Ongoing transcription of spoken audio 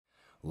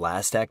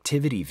Last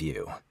Activity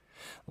View.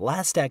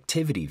 Last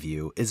Activity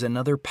View is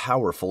another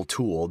powerful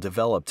tool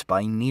developed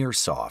by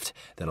Nearsoft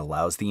that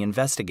allows the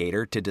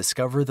investigator to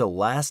discover the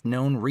last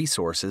known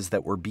resources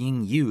that were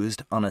being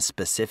used on a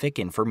specific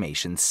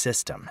information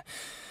system.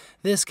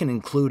 This can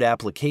include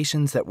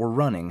applications that were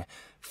running,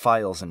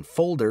 files and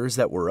folders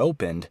that were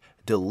opened,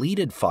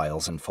 deleted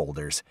files and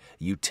folders,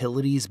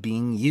 utilities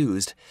being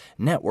used,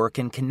 network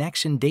and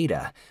connection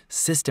data,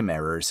 system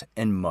errors,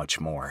 and much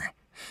more.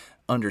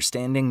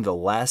 Understanding the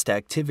last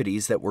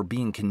activities that were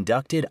being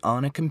conducted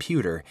on a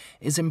computer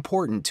is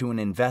important to an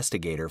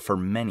investigator for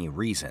many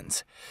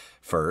reasons.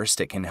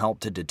 First, it can help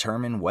to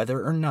determine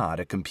whether or not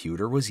a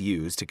computer was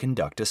used to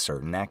conduct a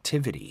certain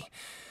activity.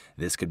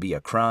 This could be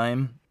a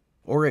crime,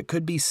 or it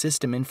could be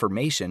system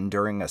information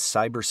during a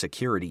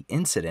cybersecurity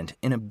incident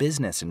in a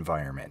business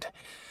environment.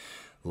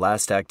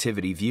 Last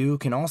Activity View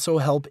can also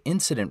help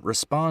incident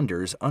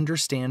responders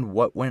understand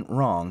what went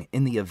wrong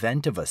in the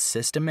event of a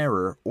system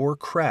error or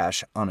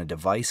crash on a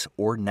device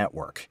or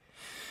network.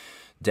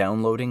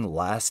 Downloading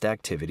Last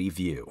Activity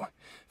View.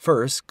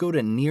 First, go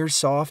to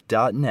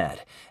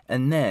nearsoft.net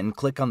and then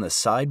click on the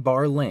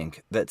sidebar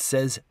link that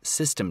says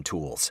System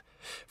Tools.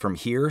 From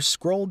here,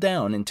 scroll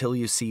down until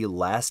you see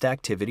Last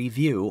Activity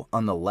View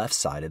on the left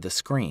side of the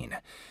screen.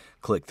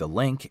 Click the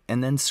link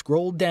and then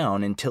scroll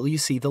down until you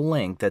see the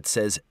link that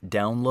says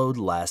Download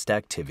Last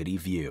Activity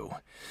View.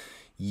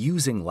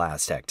 Using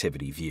Last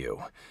Activity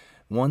View.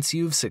 Once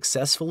you've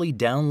successfully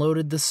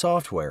downloaded the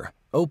software,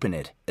 open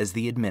it as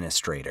the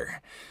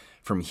administrator.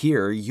 From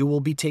here, you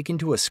will be taken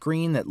to a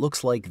screen that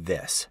looks like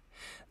this.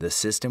 The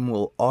system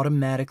will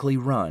automatically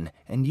run,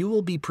 and you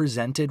will be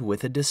presented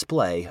with a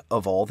display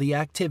of all the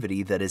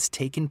activity that has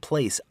taken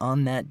place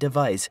on that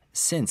device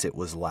since it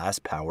was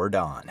last powered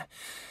on.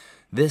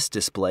 This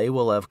display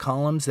will have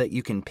columns that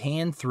you can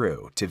pan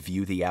through to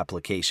view the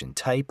application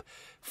type,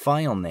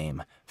 file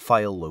name,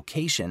 file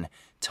location,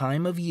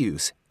 time of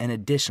use, and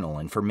additional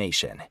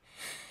information.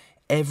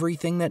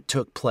 Everything that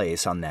took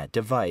place on that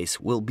device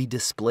will be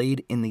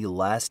displayed in the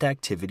Last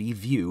Activity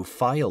View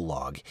file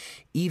log,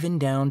 even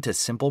down to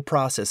simple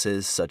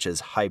processes such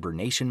as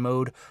hibernation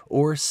mode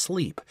or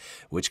sleep,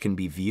 which can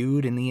be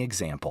viewed in the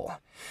example.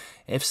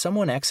 If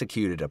someone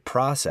executed a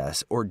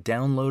process or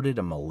downloaded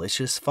a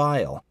malicious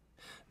file,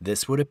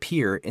 this would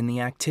appear in the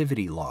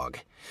activity log.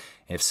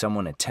 If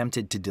someone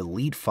attempted to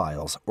delete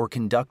files or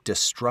conduct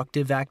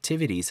destructive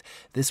activities,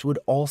 this would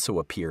also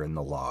appear in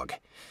the log.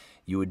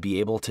 You would be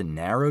able to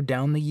narrow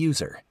down the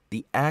user,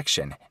 the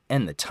action,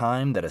 and the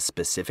time that a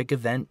specific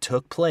event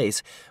took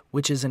place,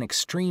 which is an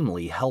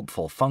extremely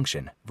helpful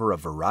function for a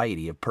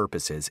variety of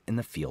purposes in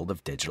the field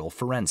of digital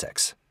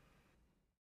forensics.